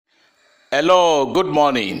Hello, good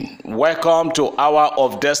morning. Welcome to Hour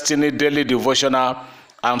of Destiny Daily Devotional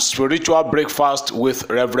and Spiritual Breakfast with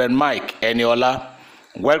Reverend Mike Eniola.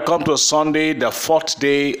 Welcome to Sunday, the fourth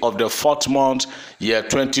day of the fourth month, year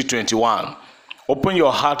 2021. Open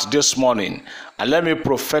your heart this morning and let me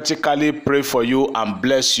prophetically pray for you and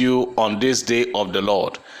bless you on this day of the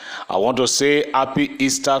Lord. I want to say Happy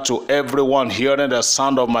Easter to everyone hearing the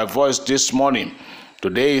sound of my voice this morning.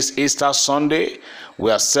 Today is Easter Sunday. We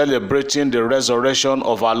are celebrating the resurrection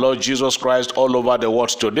of our Lord Jesus Christ all over the world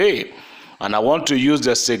today. And I want to use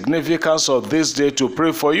the significance of this day to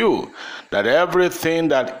pray for you that everything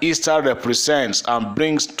that Easter represents and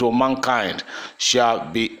brings to mankind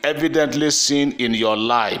shall be evidently seen in your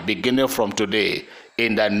life beginning from today.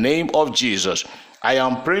 In the name of Jesus, I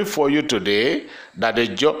am praying for you today that the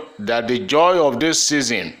joy of this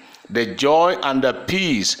season, the joy and the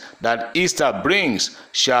peace that Easter brings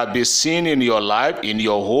shall be seen in your life, in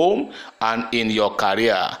your home, and in your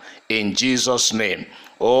career. In Jesus' name.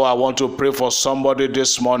 Oh, I want to pray for somebody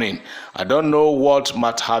this morning. I don't know what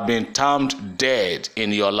might have been termed dead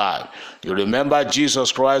in your life. You remember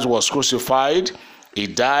Jesus Christ was crucified, he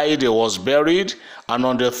died, he was buried, and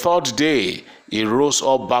on the third day, he rose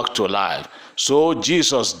up back to life. So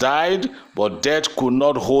Jesus died, but death could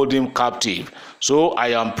not hold him captive. So I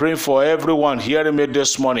am praying for everyone hearing me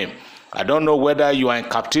this morning. I don't know whether you are in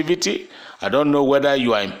captivity. I don't know whether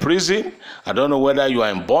you are in prison. I don't know whether you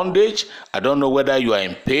are in bondage. I don't know whether you are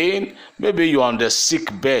in pain. Maybe you are on the sick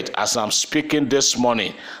bed as I'm speaking this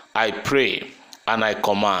morning. I pray and I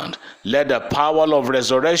command, let the power of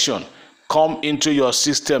resurrection come into your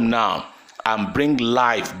system now and bring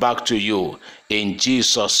life back to you in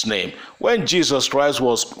Jesus' name. When Jesus Christ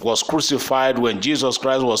was crucified, when Jesus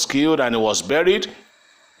Christ was killed and he was buried,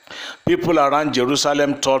 people around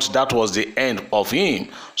Jerusalem thought that was the end of him.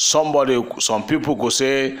 Some people could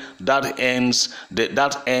say that ends the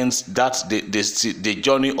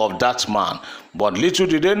journey of that man. But little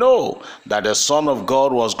did they know that the Son of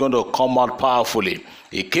God was going to come out powerfully.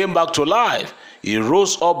 He came back to life. He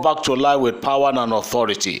rose up back to life with power and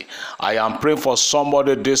authority. I am praying for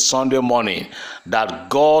somebody this Sunday morning that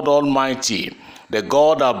God Almighty, the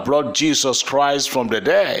God that brought Jesus Christ from the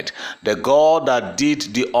dead, the God that did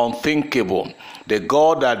the unthinkable, the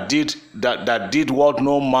God that did what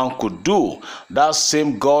no man could do, that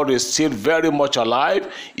same God is still very much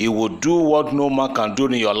alive. He will do what no man can do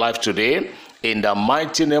in your life today. In the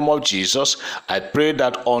mighty name of Jesus, I pray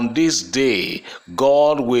that on this day,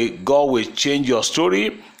 God will change your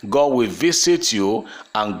story, God will visit you,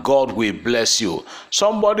 and God will bless you.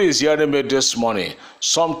 Somebody is hearing me this morning.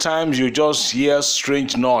 Sometimes you just hear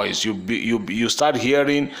strange noise. You start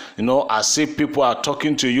hearing, as if people are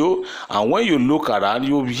talking to you, and when you look around,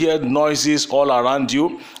 you hear noises all around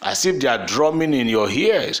you, as if they are drumming in your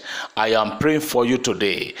ears. I am praying for you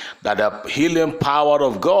today that the healing power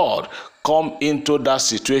of God come into that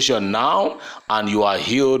situation now, and you are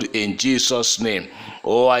healed in Jesus' name.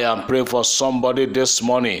 Oh, I am praying for somebody this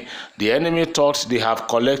morning. The enemy thought they have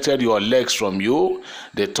collected your legs from you.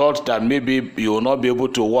 They thought that maybe you will not be able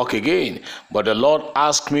to walk again. But the Lord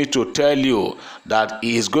asked me to tell you that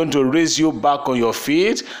he is going to raise you back on your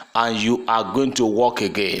feet and you are going to walk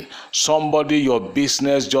again. Somebody, your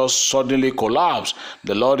business just suddenly collapsed.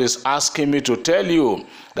 The Lord is asking me to tell you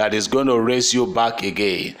that is going to raise you back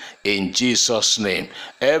again in Jesus' name.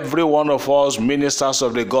 Every one of us ministers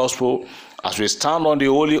of the gospel, as we stand on the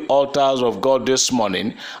holy altars of God this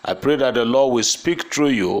morning, I pray that the Lord will speak through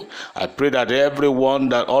you. I pray that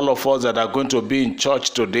all of us that are going to be in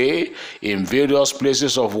church today, in various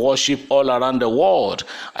places of worship all around the world,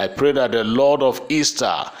 I pray that the Lord of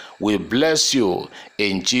Easter will bless you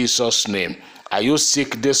in Jesus' name. Are you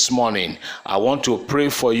sick this morning? I want to pray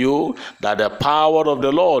for you that the power of the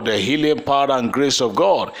Lord, the healing power and grace of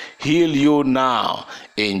God, heal you now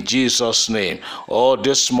in Jesus' name. Oh,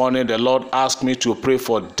 this morning the Lord asked me to pray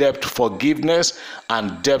for debt forgiveness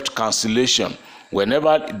and debt cancellation.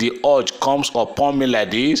 Whenever the urge comes upon me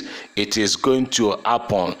like this, it is going to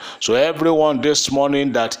happen. So everyone this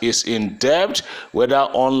morning that is in debt, whether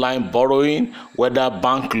online borrowing, whether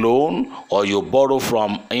bank loan, or you borrow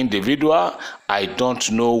from individual, I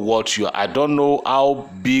don't know how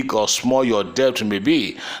big or small your debt may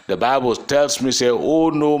be. The Bible tells me, say, owe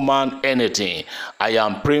no man anything. I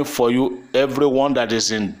am praying for you, everyone that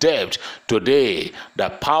is in debt today. The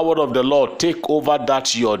power of the Lord take over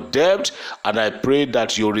that your debt, and I pray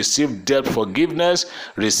that you receive debt forgiveness,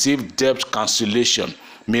 receive debt cancellation.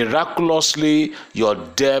 Miraculously, your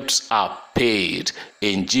debts are paid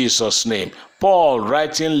in Jesus' name. Paul,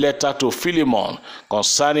 writing letter to Philemon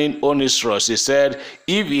concerning Onesimus, he said,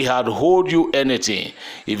 if he had owed you anything,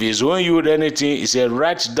 if he's owing you anything, he said,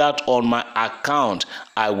 write that on my account,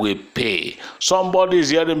 I will pay. Somebody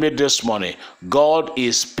is hearing me this morning. God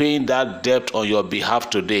is paying that debt on your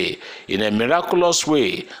behalf today in a miraculous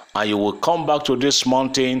way, and you will come back to this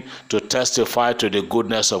mountain to testify to the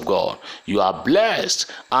goodness of God. You are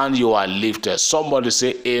blessed and you are lifted. Somebody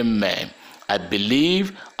say amen. I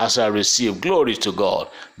believe as I receive. Glory to God.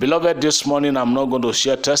 Beloved, this morning I'm not going to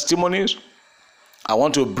share testimonies. I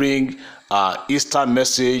want to bring Easter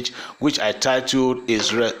message, which I titled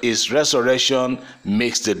is Resurrection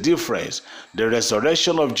Makes the Difference. The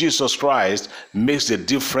resurrection of Jesus Christ makes the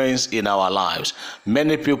difference in our lives.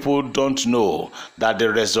 Many people don't know that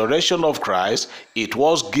the resurrection of Christ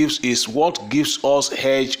is what gives us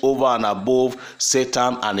edge over and above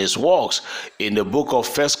Satan and his works. In the book of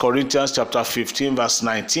 1 Corinthians chapter 15 verse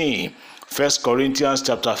 19, 1 Corinthians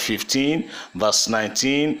chapter 15 verse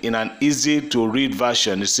 19, in an easy to read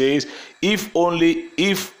version, it says, if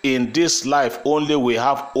in this life only we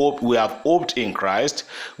have hoped in Christ,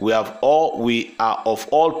 we are of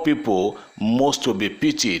all people most to be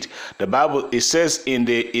pitied. The Bible, it says in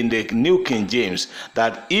the New King James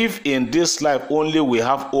that if in this life only we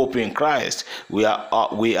have hope in Christ, we are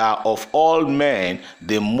of all men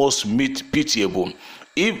the most pitiable.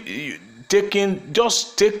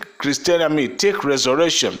 Take Christianity, take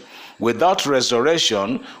resurrection. Without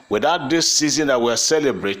resurrection, without this season that we're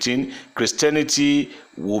celebrating, Christianity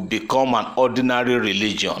will become an ordinary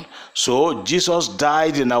religion. So Jesus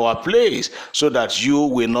died in our place so that you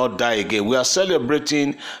will not die again. We are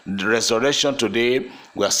celebrating the resurrection today.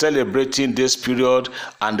 We are celebrating this period,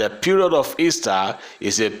 and the period of Easter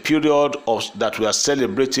is a period that we are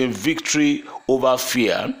celebrating victory over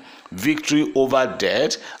fear, victory over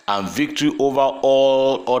death, and victory over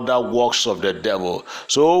all other works of the devil.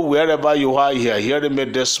 So wherever you are here hearing me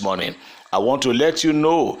this morning, I want to let you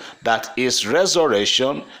know that his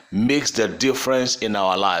resurrection makes the difference in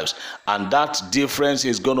our lives. And that difference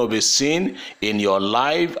is going to be seen in your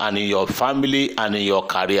life and in your family and in your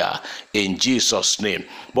career, in Jesus' name.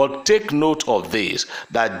 But take note of this,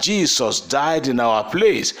 that Jesus died in our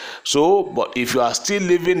place. But if you are still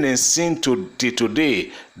living in sin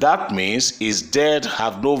today, that means his death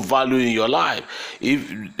have no value in your life.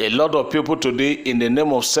 If a lot of people today, in the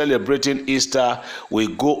name of celebrating Easter, will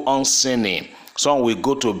go on sinning. Some will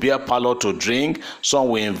go to beer parlor to drink. Some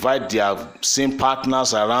will invite their sin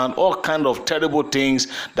partners around. All kind of terrible things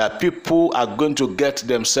that people are going to get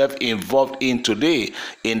themselves involved in today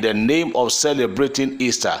in the name of celebrating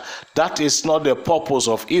Easter. That is not the purpose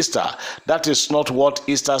of Easter. That is not what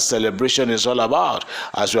Easter celebration is all about.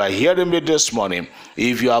 As you are hearing me this morning,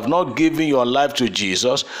 if you have not given your life to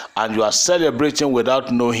Jesus and you are celebrating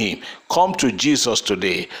without knowing him, come to Jesus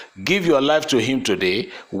today. Give your life to him today.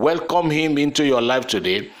 Welcome him into your life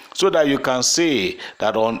today, so that you can say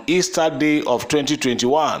that on Easter day of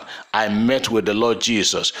 2021, I met with the Lord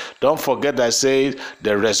Jesus. Don't forget that I said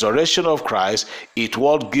the resurrection of Christ is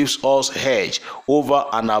what gives us edge over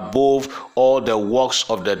and above all the works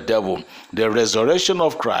of the devil. The resurrection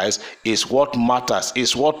of Christ is what matters,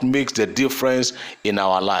 is what makes the difference in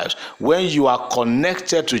our lives. When you are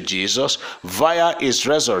connected to Jesus via his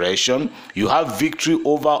resurrection, you have victory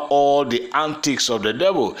over all the antics of the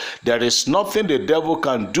devil. There is nothing the devil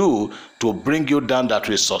can do to bring you down that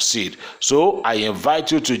will succeed. So I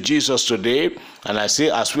invite you to Jesus today, and I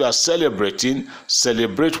say, as we are celebrating,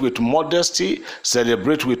 celebrate with modesty,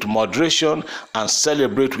 celebrate with moderation, and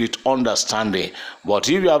celebrate with understanding. But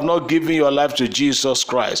if you have not given your life to Jesus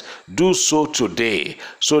Christ, do so today,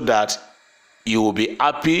 so that you will be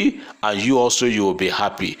happy, and you will be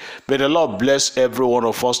happy. May the Lord bless every one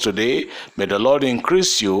of us today. May the Lord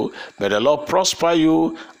increase you. May the Lord prosper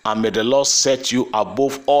you. And may the Lord set you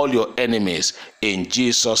above all your enemies in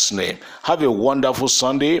Jesus' name. Have a wonderful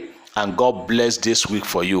Sunday, and God bless this week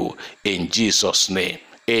for you in Jesus' name.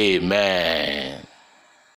 Amen.